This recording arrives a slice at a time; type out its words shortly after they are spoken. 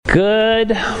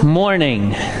Good morning.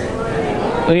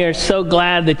 We are so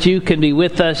glad that you can be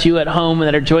with us, you at home and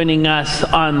that are joining us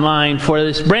online for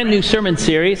this brand new sermon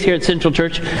series here at Central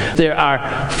Church. There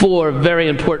are 4 very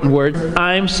important words.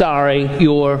 I'm sorry,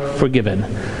 you're forgiven.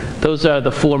 Those are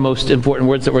the 4 most important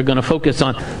words that we're going to focus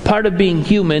on. Part of being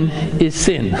human is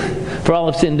sin. For all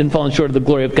have sinned and fallen short of the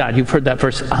glory of God. You've heard that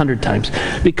verse 100 times.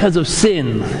 Because of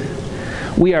sin,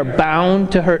 we are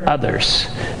bound to hurt others.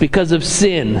 Because of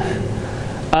sin,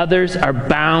 others are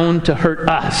bound to hurt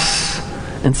us.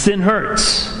 And sin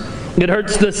hurts. It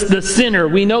hurts the sinner.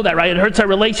 We know that, right? It hurts our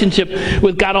relationship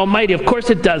with God Almighty. Of course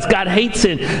it does. God hates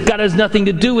sin. God has nothing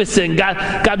to do with sin.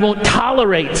 God won't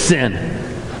tolerate sin.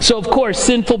 So of course,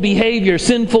 sinful behavior,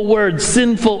 sinful words,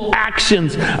 sinful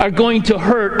actions are going to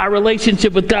hurt our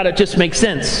relationship with God. It just makes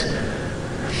sense.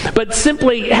 But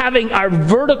simply having our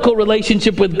vertical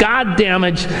relationship with God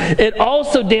damaged, it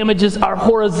also damages our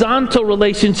horizontal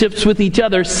relationships with each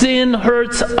other. Sin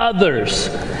hurts others.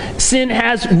 Sin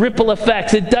has ripple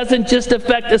effects. It doesn't just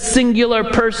affect a singular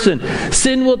person.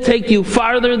 Sin will take you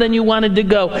farther than you wanted to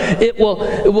go. It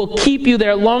will keep you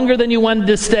there longer than you wanted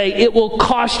to stay. It will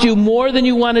cost you more than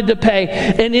you wanted to pay.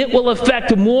 And it will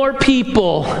affect more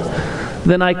people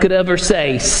than I could ever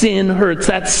say. Sin hurts.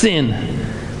 That's sin.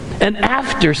 And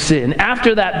after sin,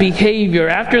 after that behavior,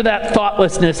 after that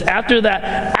thoughtlessness, after that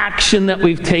action that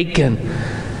we've taken,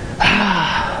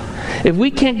 if we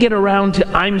can't get around to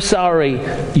I'm sorry,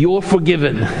 you're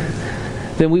forgiven,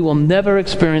 then we will never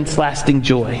experience lasting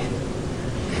joy.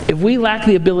 If we lack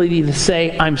the ability to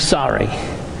say I'm sorry,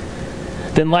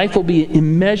 then life will be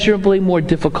immeasurably more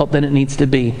difficult than it needs to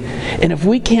be. And if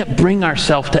we can't bring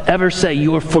ourselves to ever say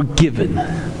you're forgiven,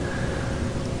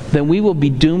 then we will be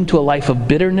doomed to a life of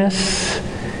bitterness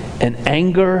and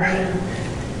anger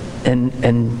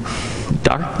and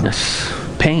darkness,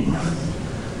 pain.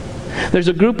 There's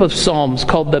a group of psalms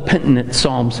called the penitent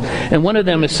psalms, and one of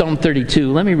them is Psalm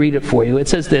 32. Let me read it for you. It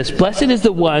says this: "Blessed is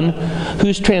the one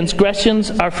whose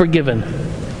transgressions are forgiven,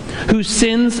 whose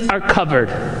sins are covered.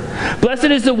 Blessed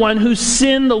is the one whose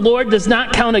sin the Lord does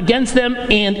not count against them,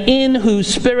 and in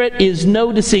whose spirit is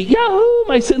no deceit." Yahoo!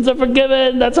 My sins are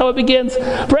forgiven. That's how it begins.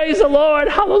 Praise the Lord.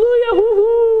 Hallelujah.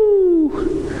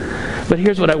 Woo-hoo. But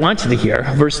here's what I want you to hear.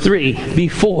 Verse 3.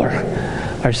 Before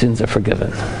our sins are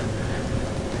forgiven.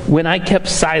 When I kept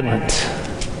silent,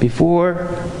 before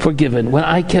forgiven, when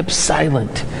I kept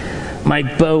silent, my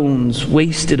bones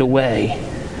wasted away.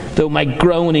 Through my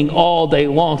groaning all day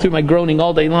long,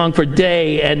 for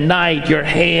day and night, your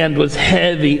hand was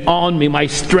heavy on me. My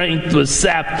strength was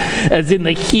sapped as in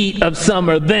the heat of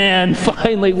summer. Then,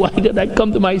 finally, why did I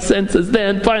come to my senses?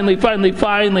 Then, finally,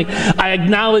 I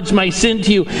acknowledged my sin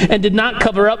to you and did not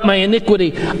cover up my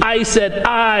iniquity. I said,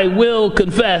 I will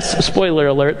confess. Spoiler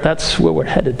alert, that's where we're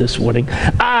headed this morning.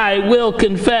 I will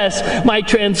confess my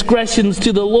transgressions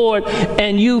to the Lord,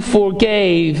 and you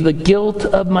forgave the guilt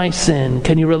of my sin.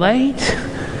 Can you relate?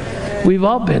 We've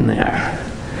all been there.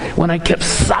 When I kept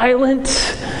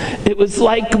silent, it was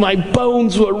like my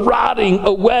bones were rotting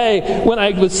away. When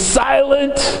I was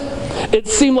silent, it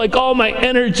seemed like all my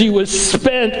energy was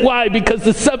spent. Why? Because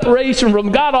the separation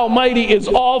from God Almighty is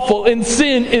awful, and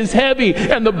sin is heavy,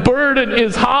 and the burden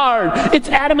is hard. It's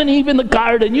Adam and Eve in the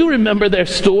garden. You remember their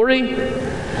story.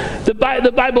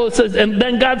 The Bible says, and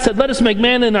then God said, let us make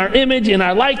man in our image, in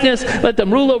our likeness. Let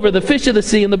them rule over the fish of the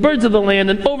sea and the birds of the land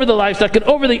and over the livestock and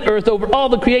over the earth, over all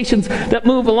the creations that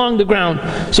move along the ground.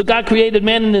 So God created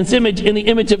man in his image. In the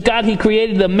image of God, he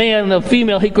created the male and the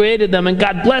female. He created them, and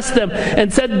God blessed them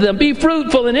and said to them, be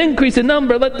fruitful and increase in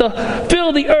number.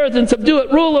 Fill the earth and subdue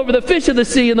it. Rule over the fish of the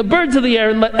sea and the birds of the air,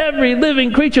 and let every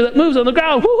living creature that moves on the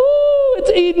ground. Woohoo!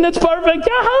 It's Eden. It's perfect.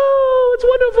 Yahoo! It's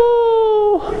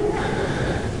wonderful.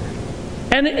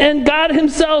 And God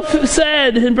himself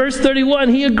said in verse 31,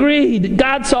 he agreed.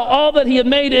 God saw all that he had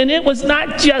made, and it was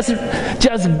not just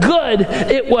good,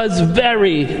 it was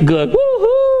very good.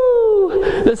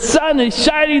 Woohoo! The sun is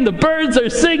shining, the birds are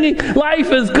singing,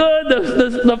 life is good,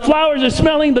 the flowers are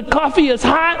smelling, the coffee is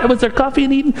hot. Was there coffee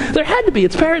in Eden? There had to be.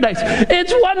 It's paradise.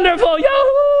 It's wonderful.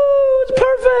 Yahoo! It's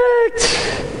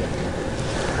perfect.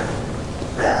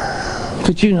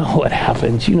 But you know what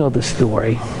happens. You know the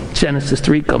story. Genesis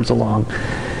 3 comes along,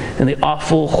 and the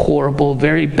awful, horrible,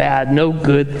 very bad, no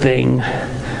good thing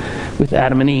with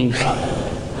Adam and Eve.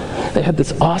 They had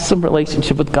this awesome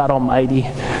relationship with God Almighty,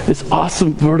 this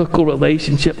awesome vertical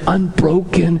relationship,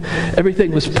 unbroken.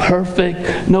 Everything was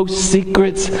perfect, no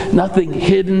secrets, nothing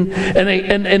hidden.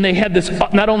 And they had this,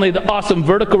 not only the awesome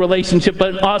vertical relationship, but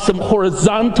an awesome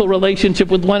horizontal relationship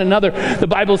with one another. The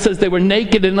Bible says they were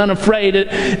naked and unafraid.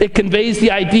 It conveys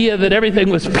the idea that everything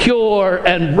was pure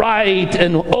and right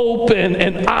and open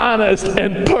and honest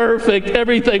and perfect.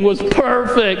 Everything was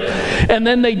perfect. And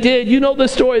then they did, you know the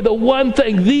story, the one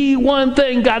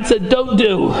thing God said don't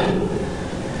do.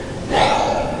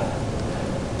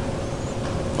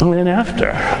 And then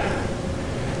after,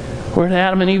 where did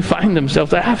Adam and Eve find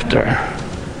themselves after?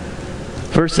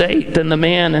 Verse 8, then the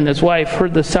man and his wife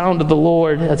heard the sound of the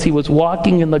Lord as he was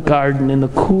walking in the garden in the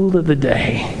cool of the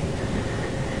day.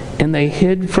 And they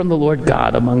hid from the Lord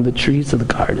God among the trees of the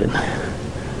garden.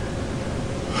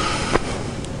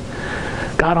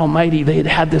 God Almighty, they had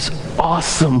had this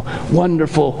awesome,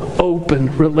 wonderful,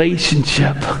 open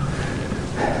relationship.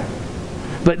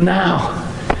 But now,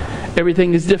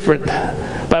 everything is different.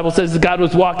 The Bible says that God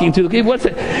was walking through.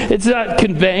 It's not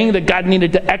conveying that God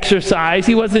needed to exercise.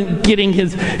 He wasn't getting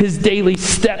his daily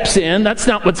steps in. That's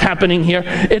not what's happening here.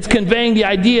 It's conveying the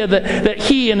idea that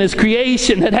he and his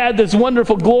creation had this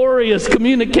wonderful, glorious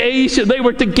communication. They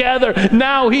were together.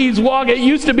 Now he's walking. It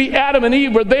used to be Adam and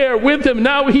Eve were there with him.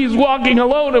 Now he's walking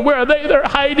alone. And where are they? They're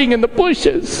hiding in the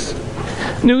bushes.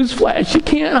 Newsflash, you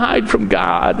can't hide from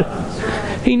God.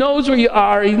 He knows where you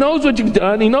are. He knows what you've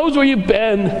done. He knows where you've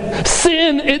been.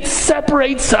 Sin, it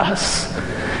separates us.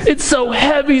 It's so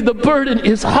heavy. The burden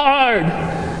is hard.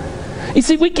 You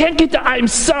see, we can't get to I'm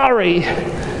sorry.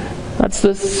 That's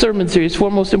the sermon series.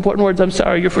 4 most important words. I'm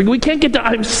sorry. You're forgiven. We can't get to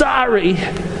I'm sorry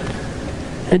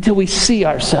until we see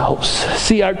ourselves,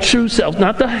 see our true self,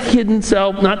 not the hidden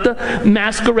self, not the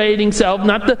masquerading self,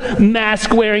 not the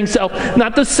mask-wearing self,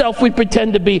 not the self we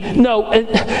pretend to be. No,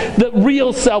 the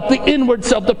real self, the inward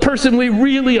self, the person we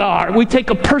really are. We take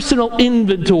a personal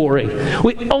inventory.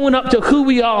 We own up to who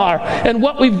we are and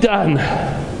what we've done.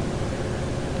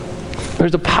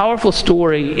 There's a powerful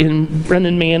story in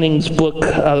Brennan Manning's book,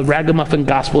 Ragamuffin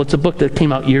Gospel. It's a book that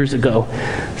came out years ago.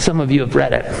 Some of you have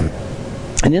read it.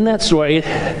 And in that story,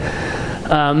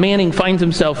 Manning finds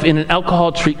himself in an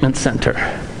alcohol treatment center.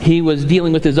 He was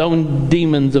dealing with his own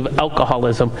demons of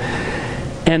alcoholism.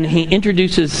 And he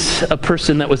introduces a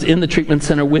person that was in the treatment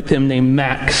center with him named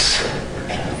Max.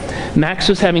 Max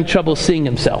was having trouble seeing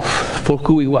himself for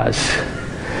who he was.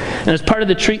 And as part of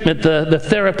the treatment, the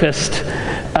therapist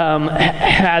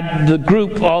had the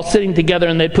group all sitting together,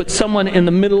 and they'd put someone in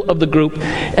the middle of the group,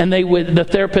 and the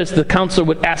therapist, the counselor,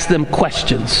 would ask them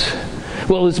questions.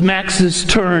 Well, it was Max's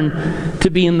turn to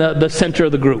be in the center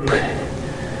of the group.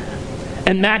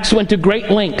 And Max went to great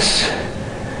lengths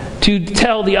to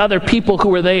tell the other people who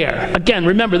were there. Again,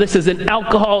 remember, this is an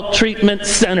alcohol treatment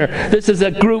center. This is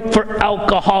a group for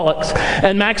alcoholics.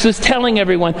 And Max was telling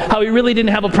everyone how he really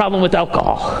didn't have a problem with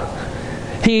alcohol.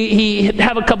 He'd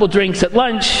have a couple drinks at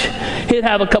lunch, he'd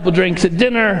have a couple drinks at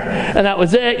dinner, and that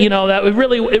was it. You know, it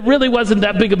really wasn't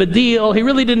that big of a deal. He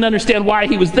really didn't understand why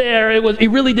he was there. He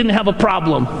really didn't have a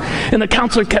problem. And the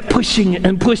counselor kept pushing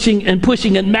and pushing and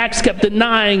pushing, and Max kept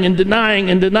denying and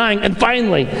denying and denying. And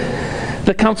finally,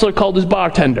 the counselor called his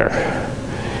bartender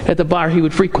at the bar he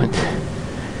would frequent.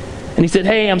 And he said,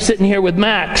 "Hey, I'm sitting here with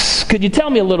Max. Could you tell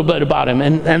me a little bit about him?"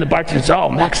 And the bartender said, "Oh,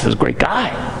 Max is a great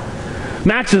guy.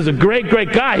 Max is a great,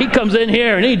 great guy. He comes in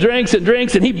here and he drinks and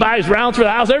drinks and he buys rounds for the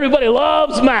house. Everybody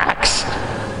loves Max."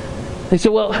 They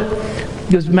said, "Well,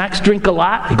 does Max drink a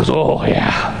lot?" He goes, "Oh,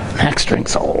 yeah, Max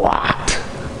drinks a lot."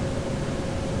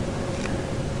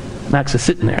 Max is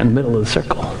sitting there in the middle of the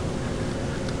circle.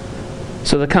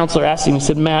 So the counselor asked him, he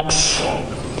said, "Max,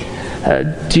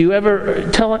 do you ever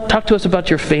talk to us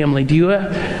about your family? Do you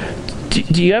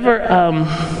ever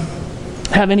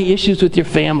have any issues with your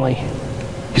family?"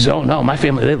 He said, "Oh no, my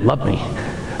family, they love me.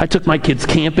 I took my kids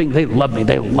camping, they love me,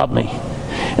 they love me."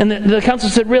 And the counselor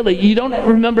said, "Really, you don't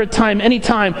remember any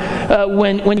time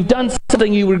when you've done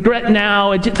something you regret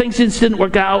now and things just didn't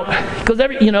work out?" Because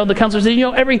the counselor said,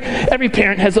 every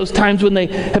parent has those times when they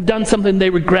have done something they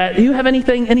regret. Do you have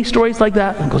any stories like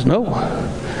that? And he goes, No,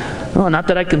 not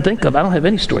that I can think of. I don't have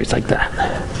any stories like that."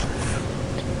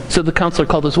 So the counselor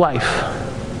called his wife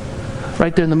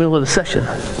right there in the middle of the session.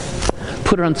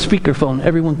 Put her on speakerphone,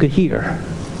 everyone could hear.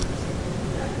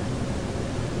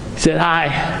 He said,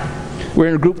 "Hi, we're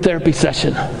in a group therapy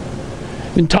session.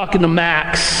 Been talking to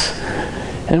Max,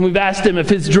 and we've asked him if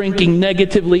his drinking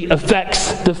negatively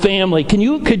affects the family. Could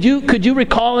you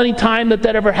recall any time that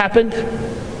ever happened?" And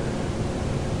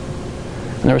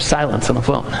there was silence on the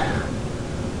phone.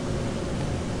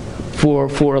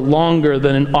 For longer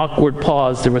than an awkward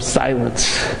pause, there was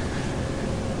silence.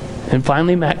 And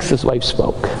finally, Max's wife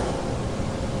spoke.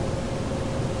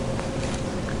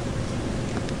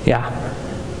 Yeah,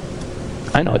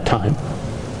 I know a time.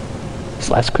 It's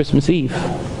last Christmas Eve.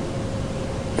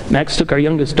 Max took our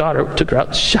youngest daughter, took her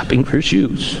out shopping for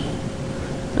shoes.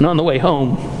 And on the way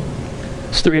home,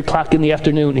 it's 3 o'clock in the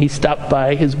afternoon, he stopped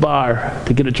by his bar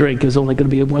to get a drink. It was only going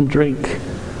to be one drink.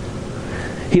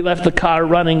 He left the car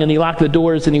running and he locked the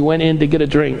doors and he went in to get a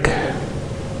drink.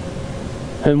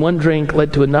 And one drink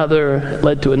led to another.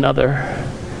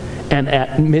 And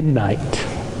at midnight,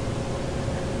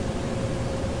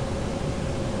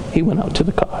 he went out to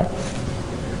the car.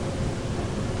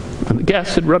 And the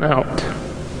gas had run out.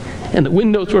 And the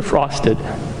windows were frosted.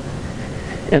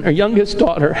 And our youngest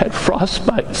daughter had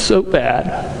frostbite so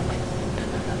bad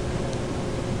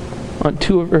on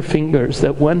 2 of her fingers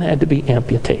that one had to be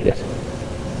amputated.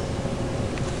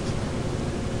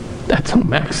 That's how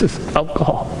Max's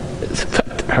alcohol has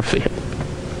affected our family.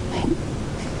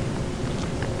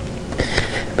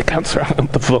 The counselor hung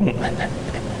up the phone.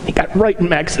 He got right in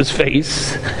Max's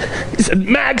face. He said,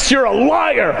 "Max, you're a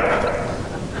liar.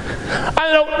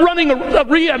 I know running a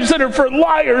rehab center for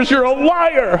liars, you're a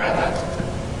liar."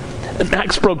 And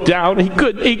Max broke down.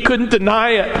 He couldn't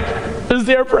deny it. It was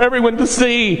there for everyone to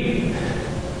see.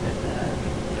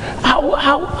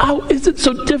 How is it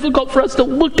so difficult for us to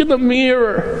look in the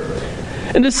mirror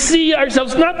and to see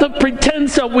ourselves, not the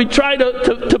pretend self we try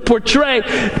to portray,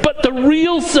 but the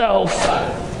real self?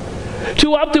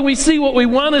 Too often we see what we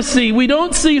want to see. We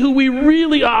don't see who we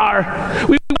really are.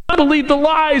 We want to believe the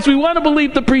lies. We want to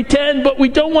believe the pretend, but we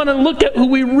don't want to look at who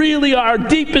we really are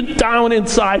deep and down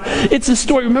inside. It's a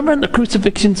story. Remember in the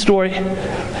crucifixion story?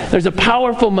 There's a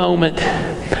powerful moment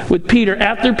with Peter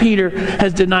after Peter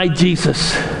has denied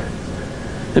Jesus.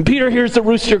 And Peter hears the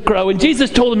rooster crow, and Jesus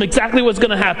told him exactly what's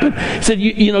going to happen. He said,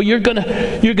 you're going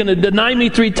to deny me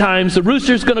 3 times. The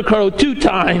rooster's going to crow 2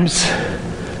 times.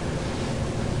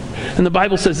 And the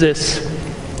Bible says this.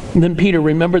 And then Peter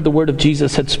remembered the word of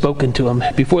Jesus had spoken to him.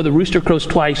 "Before the rooster crows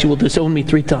twice, you will disown me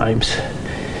 3 times.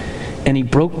 And he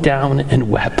broke down and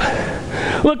wept.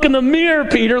 Look in the mirror,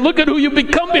 Peter. Look at who you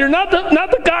become, Peter. Not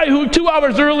the guy who 2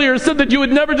 hours earlier said that you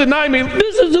would never deny me.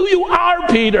 This is who you are,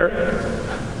 Peter.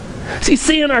 See,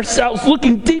 seeing ourselves,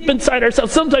 looking deep inside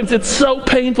ourselves, sometimes it's so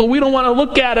painful. We don't want to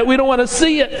look at it. We don't want to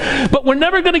see it. But we're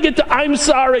never going to get to "I'm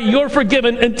sorry, you're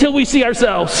forgiven" until we see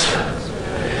ourselves.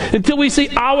 Until we see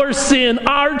our sin,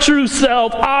 our true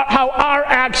self, how our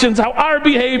actions, how our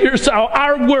behaviors, how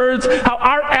our words, how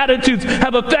our attitudes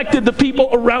have affected the people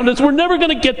around us. We're never going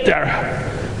to get there.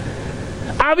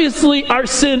 Obviously, our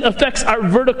sin affects our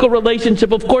vertical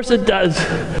relationship. Of course it does.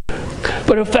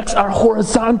 But it affects our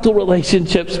horizontal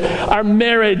relationships, our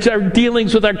marriage, our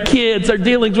dealings with our kids, our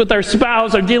dealings with our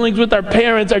spouse, our dealings with our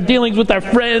parents, our dealings with our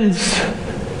friends.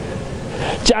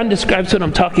 John describes what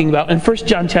I'm talking about in 1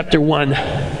 John chapter 1.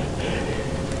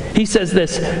 He says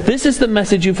this: "This is the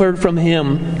message you've heard from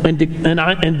him and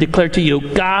declare to you.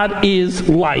 God is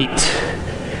light.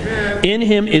 In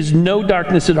him is no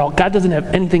darkness at all." God doesn't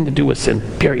have anything to do with sin,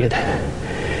 period.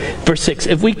 Verse 6,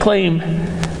 "If we claim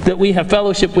that we have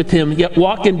fellowship with him, yet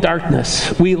walk in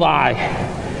darkness, we lie,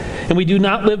 and we do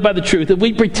not live by the truth. If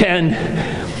we pretend,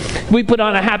 we put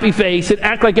on a happy face and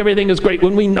act like everything is great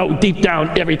when we know deep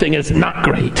down everything is not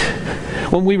great.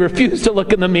 When we refuse to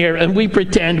look in the mirror and we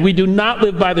pretend, we do not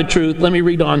live by the truth." Let me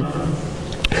read on.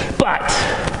 "But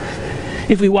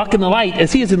if we walk in the light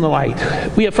as he is in the light,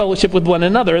 we have fellowship with one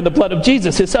another, and the blood of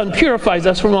Jesus, his son, purifies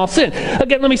us from all sin."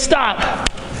 Again, let me stop.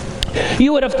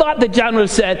 You would have thought that John would have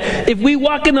said, if we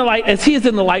walk in the light as he is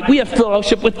in the light, we have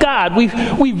fellowship with God. We've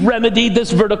remedied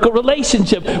this vertical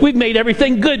relationship. We've made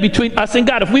everything good between us and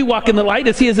God. If we walk in the light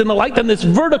as he is in the light, then this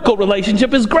vertical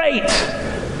relationship is great.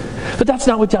 But that's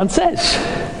not what John says.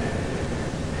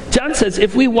 John says,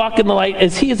 if we walk in the light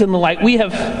as he is in the light, we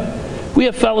have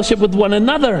fellowship with one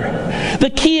another. The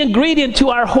key ingredient to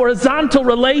our horizontal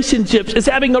relationships is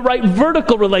having the right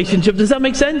vertical relationship. Does that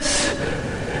make sense?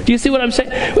 Do you see what I'm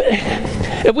saying?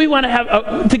 If we want to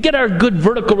have to get our good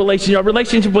vertical relationship, our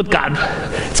relationship with God,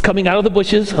 it's coming out of the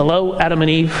bushes. Hello, Adam and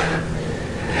Eve.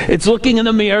 It's looking in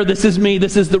the mirror. This is me.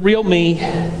 This is the real me.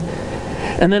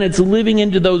 And then it's living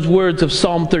into those words of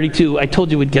Psalm 32. I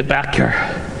told you we'd get back here.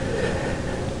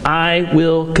 "I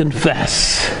will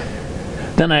confess.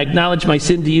 Then I acknowledge my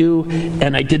sin to you,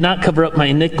 and I did not cover up my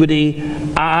iniquity.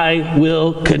 I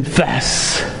will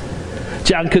confess."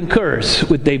 John concurs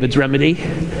with David's remedy.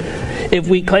 if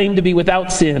we claim to be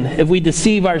without sin, if we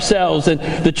deceive ourselves and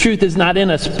the truth is not in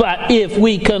us. But if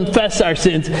we confess our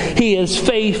sins, He is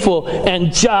faithful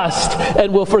and just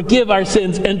and will forgive our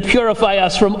sins and purify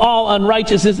us from all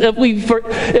unrighteousness. If we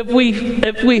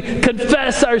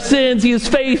confess our sins, He is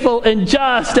faithful and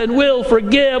just and will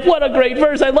forgive. What a great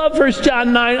verse. I love 1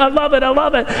 John 9. I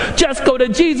love it. Just go to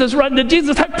Jesus, run to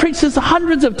Jesus. I've preached this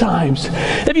hundreds of times.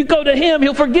 If you go to Him,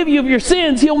 He'll forgive you of your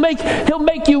sins. He'll make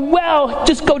you well.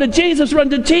 Just go to Jesus, run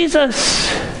to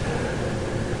Jesus.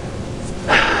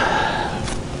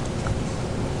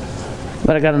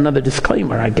 But I got another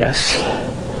disclaimer, I guess.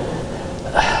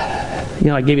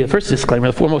 I gave you the first disclaimer.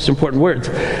 The four most important words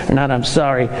are not, I'm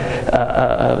sorry,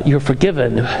 you're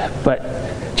forgiven, but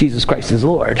Jesus Christ is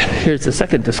Lord. Here's the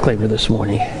second disclaimer this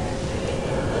morning.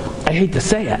 I hate to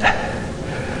say it.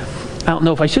 I don't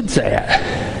know if I should say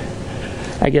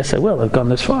it. I guess I will. I've gone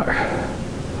this far.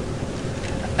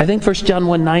 I think 1 John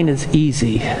 1:9 is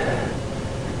easy.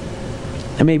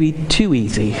 And maybe too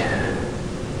easy.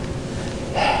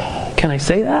 Can I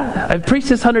say that? I've preached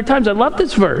this 100 times. I love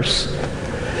this verse.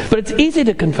 But it's easy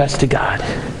to confess to God.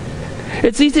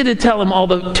 It's easy to tell Him all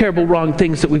the terrible wrong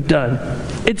things that we've done.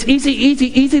 It's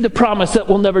easy to promise that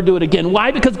we'll never do it again.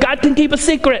 Why? Because God can keep a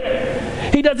secret.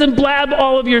 He doesn't blab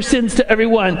all of your sins to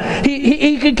everyone.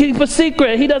 He can keep a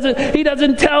secret. He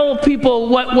doesn't tell people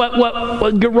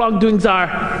what your wrongdoings are.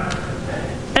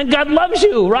 And God loves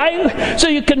you, right? So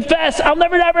you confess, I'll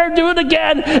never do it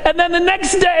again. And then the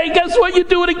next day, guess what? You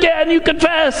do it again. You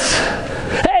confess.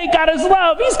 Hey, God is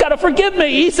love. He's got to forgive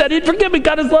me. He said He'd forgive me.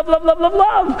 God is love, love, love, love,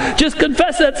 love. Just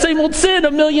confess that same old sin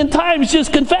 1,000,000 times.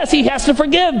 Just confess. He has to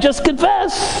forgive. Just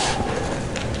confess.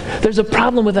 There's a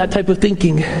problem with that type of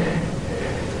thinking.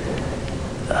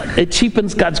 It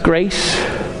cheapens God's grace.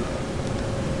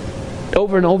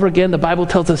 Over and over again, the Bible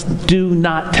tells us, do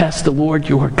not test the Lord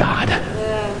your God.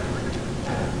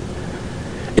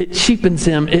 It cheapens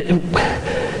Him. It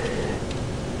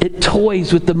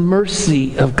toys with the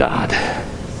mercy of God.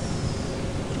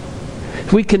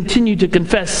 We continue to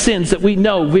confess sins that we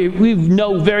know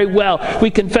very well. We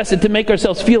confess it to make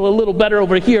ourselves feel a little better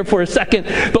over here for a second,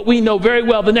 but we know very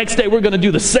well the next day we're going to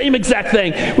do the same exact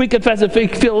thing. We confess it to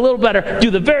feel a little better,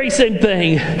 do the very same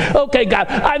thing. Okay, God,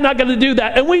 I'm not going to do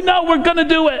that. And we know we're going to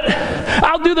do it.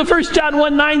 I'll do the 1 John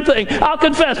 1:9 thing. I'll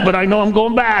confess, but I know I'm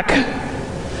going back.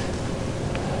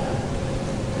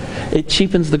 It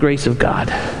cheapens the grace of God.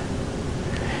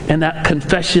 And that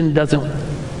confession doesn't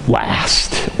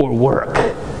last or work.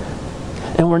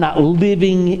 And we're not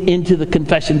living into the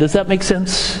confession. Does that make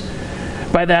sense?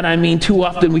 By that I mean too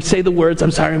often we say the words,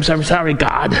 I'm sorry,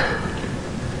 God.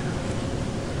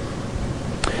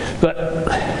 But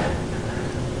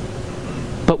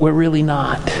we're really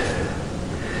not.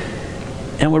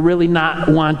 And we're really not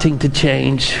wanting to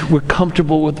change. We're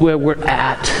comfortable with where we're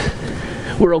at.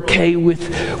 We're okay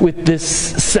with this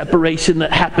separation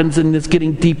that happens and it's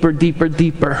getting deeper.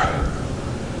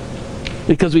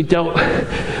 Because we don't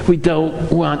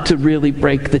want to really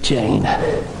break the chain.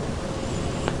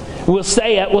 We'll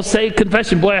say it. We'll say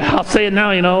confession. Boy, I'll say it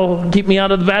now, keep me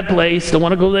out of the bad place. Don't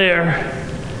want to go there.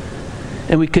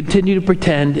 And we continue to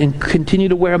pretend and continue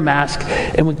to wear a mask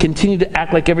and we continue to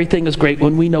act like everything is great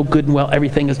when we know good and well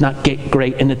everything is not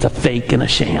great and it's a fake and a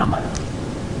sham.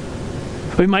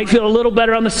 We might feel a little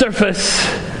better on the surface,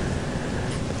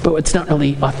 but it's not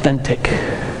really authentic.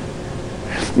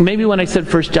 Maybe when I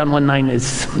said 1 John 1:9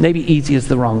 is maybe easy is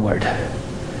the wrong word.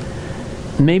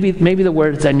 Maybe the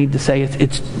words I need to say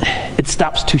it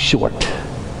stops too short.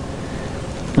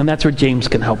 And that's where James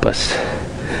can help us.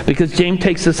 Because James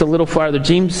takes us a little farther.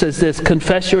 James says this,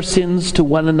 confess your sins to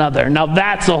one another. Now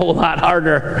that's a whole lot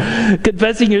harder.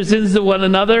 Confessing your sins to one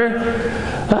another.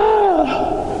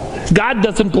 God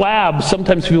doesn't blab.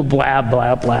 Sometimes people blab.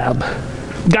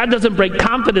 God doesn't break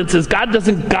confidences. God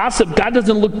doesn't gossip. God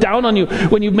doesn't look down on you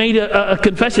when you've made a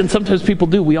confession. Sometimes people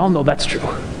do. We all know that's true.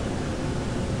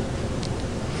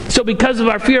 So because of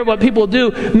our fear of what people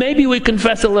do, maybe we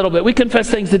confess a little bit. We confess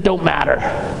things that don't matter.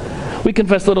 We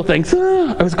confess little things.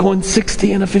 I was going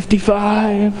 60 and a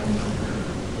 55.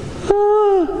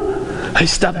 I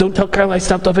stopped. Don't tell Carla I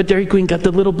stopped off at Dairy Queen, got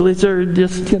the little blizzard.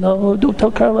 Just, don't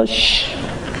tell Carla. Shh.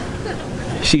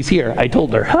 She's here. I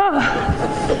told her.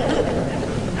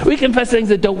 We confess things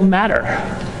that don't matter.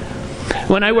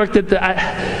 When I worked at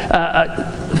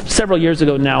several years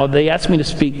ago now, they asked me to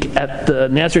speak at the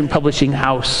Nazarene Publishing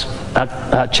House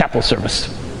chapel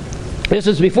service. This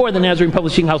is before the Nazarene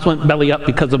Publishing House went belly up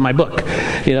because of my book.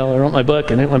 I wrote my book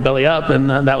and it went belly up, and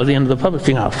that was the end of the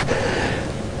publishing house.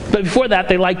 But But before that,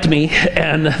 they liked me,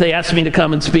 and they asked me to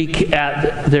come and speak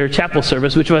at their chapel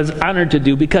service, which I was honored to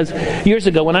do, because years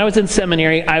ago, when I was in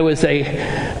seminary, I was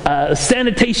a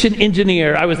sanitation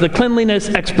engineer. I was the cleanliness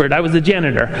expert. I was the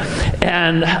janitor.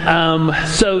 And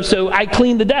so I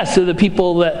cleaned the desks of the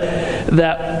people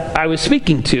that I was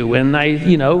speaking to, and I,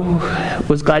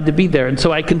 was glad to be there. And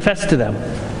so I confessed to them.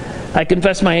 I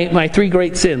confessed my three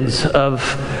great sins of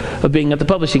being at the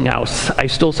publishing house. I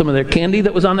stole some of their candy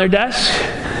that was on their desk.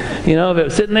 If it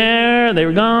was sitting there, they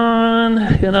were gone,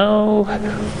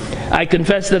 I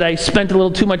confessed that I spent a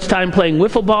little too much time playing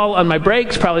wiffle ball on my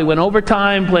breaks, probably went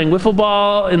overtime playing wiffle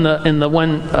ball in the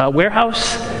one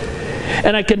warehouse.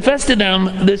 And I confessed to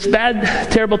them this bad,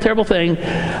 terrible, terrible thing.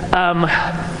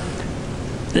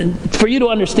 For you to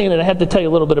understand it, I had to tell you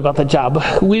a little bit about the job.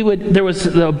 There was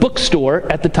a bookstore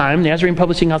at the time. Nazarene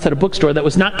Publishing House had a bookstore that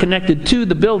was not connected to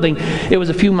the building. It was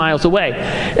a few miles away.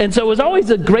 And so it was always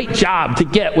a great job to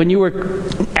get when you were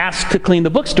asked to clean the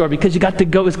bookstore, because you got to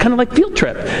go. It was kind of like field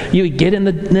trip. You would get in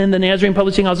the Nazarene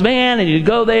Publishing House van, and you'd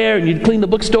go there, and you'd clean the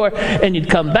bookstore, and you'd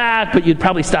come back, but you'd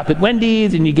probably stop at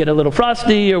Wendy's, and you'd get a little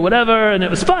Frosty or whatever, and it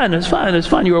was fun. It was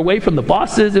fun. You were away from the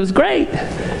bosses. It was great.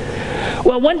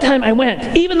 Well, one time I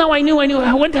went, even though I knew,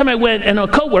 one time I went, and a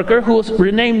coworker who was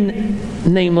renamed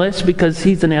nameless because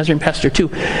he's a Nazarene pastor too,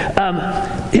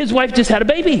 his wife just had a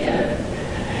baby.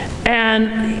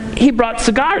 And he brought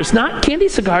cigars, not candy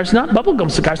cigars, not bubblegum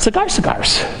cigars,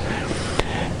 cigars.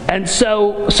 And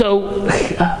so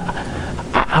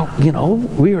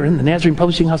we were in the Nazarene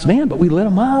Publishing House van, but we lit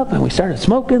them up and we started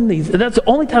smoking these. That's the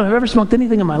only time I've ever smoked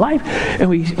anything in my life. And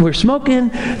we were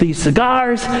smoking these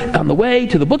cigars on the way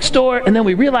to the bookstore, and then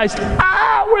we realized,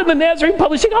 we're in the Nazarene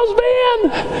Publishing House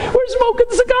van. We're smoking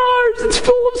cigars. It's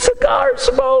full of cigar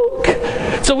smoke.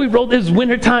 So it was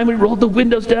wintertime. We rolled the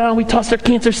windows down. We tossed our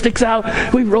cancer sticks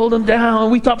out. We rolled them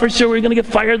down. We thought for sure we were going to get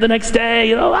fired the next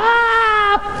day.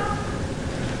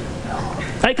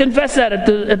 I confess that at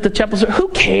the chapel service. Who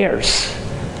cares?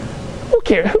 Who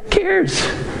cares?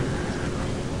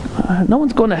 No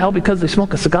one's going to hell because they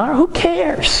smoke a cigar. Who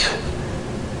cares?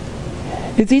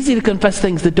 It's easy to confess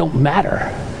things that don't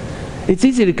matter. It's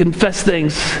easy to confess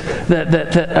things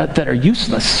that are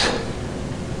useless.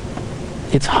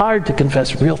 It's hard to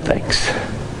confess real things.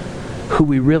 Who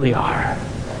we really are.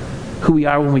 Who we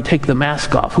are when we take the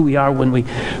mask off. Who we are when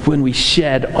we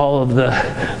shed all of the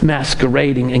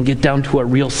masquerading and get down to our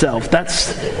real self.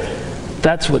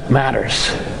 That's what matters.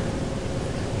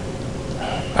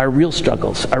 Our real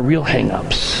struggles, our real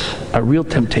hang-ups, our real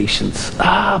temptations.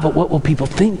 But what will people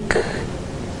think?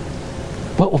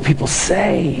 What will people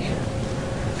say?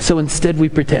 So instead we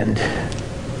pretend.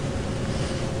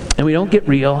 And we don't get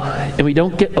real, and we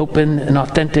don't get open and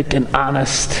authentic and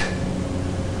honest.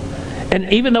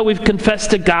 And even though we've confessed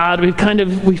to God,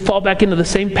 we fall back into the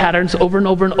same patterns over and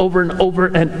over and over and over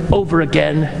and over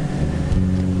again.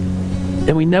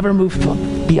 And we never move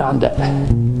beyond it.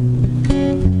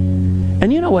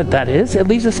 And you know what that is? It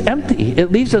leaves us empty.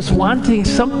 It leaves us wanting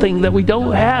something that we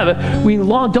don't have. We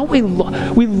long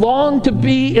to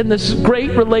be in this great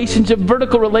relationship,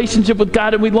 vertical relationship with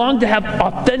God, and we long to have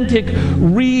authentic,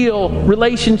 real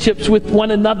relationships with one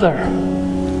another.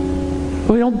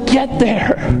 We don't get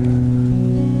there.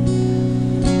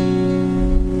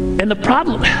 And the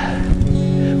problem,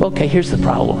 here's the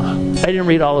problem. I didn't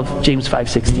read all of James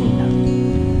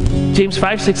 5:16. James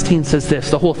 5:16 says this,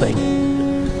 the whole thing.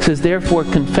 It says, therefore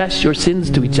confess your sins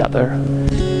to each other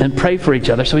and pray for each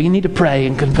other. So you need to pray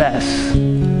and confess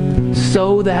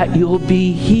so that you'll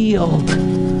be healed,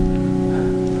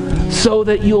 so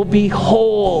that you'll be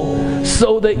whole,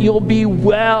 so that you'll be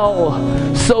well,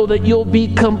 so that you'll be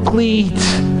complete,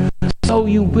 so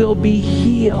you will be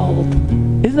healed.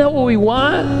 Isn't that what we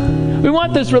want? We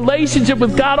want this relationship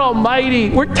with God Almighty.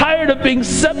 We're tired of being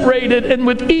separated, and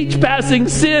with each passing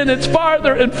sin, it's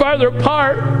farther and farther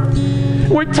apart.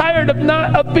 We're tired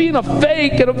of being a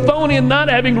fake and a phony and not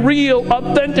having real,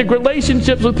 authentic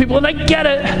relationships with people. And I get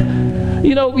it.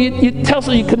 You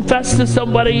confess to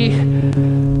somebody.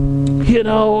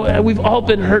 We've all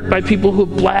been hurt by people who've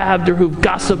blabbed or who've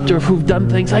gossiped or who've done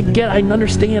things. I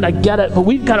understand, I get it. But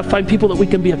we've got to find people that we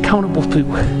can be accountable to.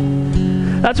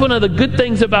 That's one of the good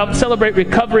things about Celebrate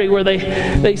Recovery, where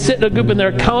they sit in a group and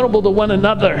they're accountable to one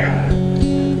another.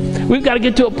 We've got to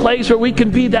get to a place where we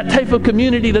can be that type of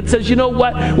community that says, you know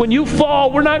what, when you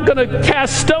fall, we're not going to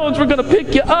cast stones, we're going to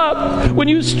pick you up. When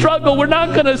you struggle, we're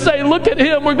not going to say, look at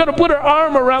him, we're going to put our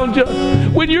arm around you.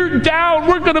 When you're down,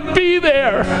 we're going to be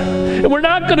there. And we're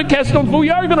not going to cast stones, but we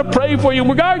are going to pray for you.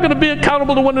 We are going to be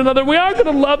accountable to one another. We are going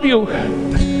to love you.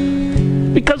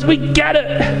 Because we get it.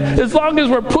 As long as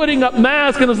we're putting up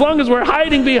masks and as long as we're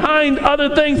hiding behind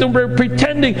other things and we're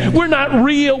pretending, we're not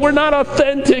real, we're not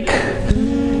authentic,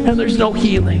 and there's no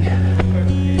healing.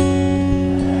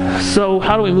 So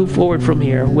how do we move forward from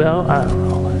here? Well, I don't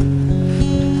know.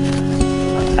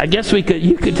 I guess you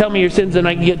could tell me your sins and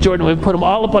I can get Jordan. We put them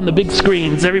all up on the big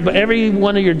screens. Every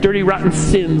one of your dirty, rotten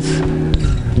sins.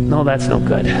 No, that's no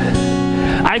good.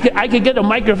 I could get a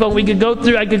microphone. I could go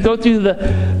through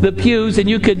the pews and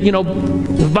you could,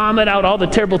 vomit out all the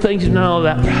terrible things.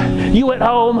 That. You at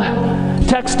home,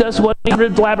 text us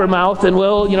 1-800-Blabbermouth and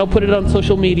we'll, put it on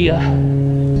social media.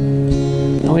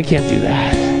 No, we can't do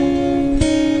that.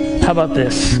 How about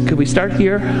this? Could we start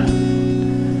here?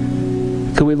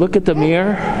 Could we look at the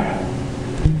mirror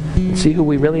and see who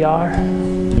we really are?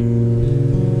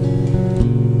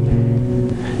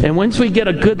 And once we get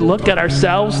a good look at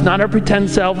ourselves, not our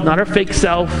pretend self, not our fake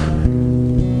self,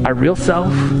 our real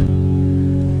self,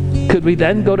 could we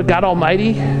then go to God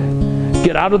Almighty,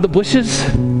 get out of the bushes,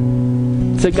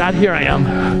 and say, God, here I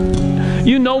am.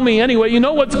 You know me anyway. You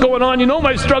know what's going on. You know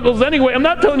my struggles anyway. I'm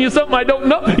not telling you something I don't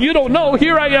know. You don't know.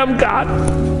 Here I am, God.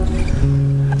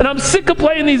 And I'm sick of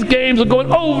playing these games of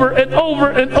going over and over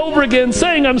and over again,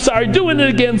 saying I'm sorry, doing it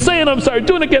again, saying I'm sorry,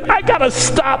 doing it again. I got to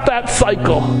stop that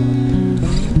cycle.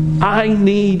 I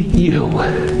need you.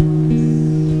 And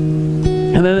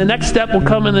then the next step will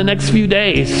come in the next few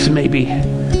days, maybe.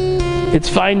 It's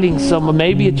finding someone.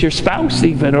 Maybe it's your spouse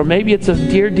even, or maybe it's a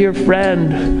dear, dear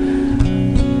friend.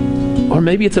 Or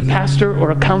maybe it's a pastor or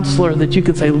a counselor that you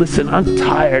can say, listen, I'm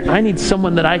tired. I need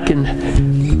someone that I can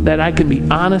be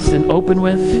honest and open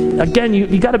with. Again,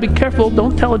 you got to be careful.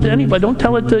 Don't tell it to anybody. Don't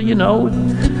tell it to,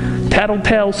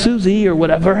 Tattletale Susie or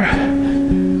whatever.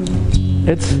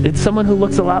 It's someone who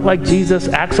looks a lot like Jesus,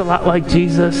 acts a lot like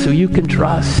Jesus, who you can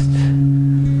trust.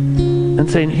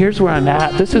 And saying, here's where I'm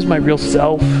at. This is my real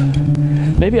self.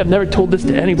 Maybe I've never told this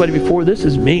to anybody before. This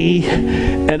is me.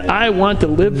 And I want to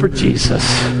live for Jesus.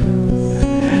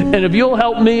 And if you'll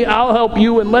help me, I'll help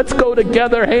you. And let's go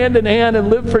together hand in hand and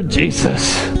live for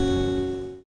Jesus.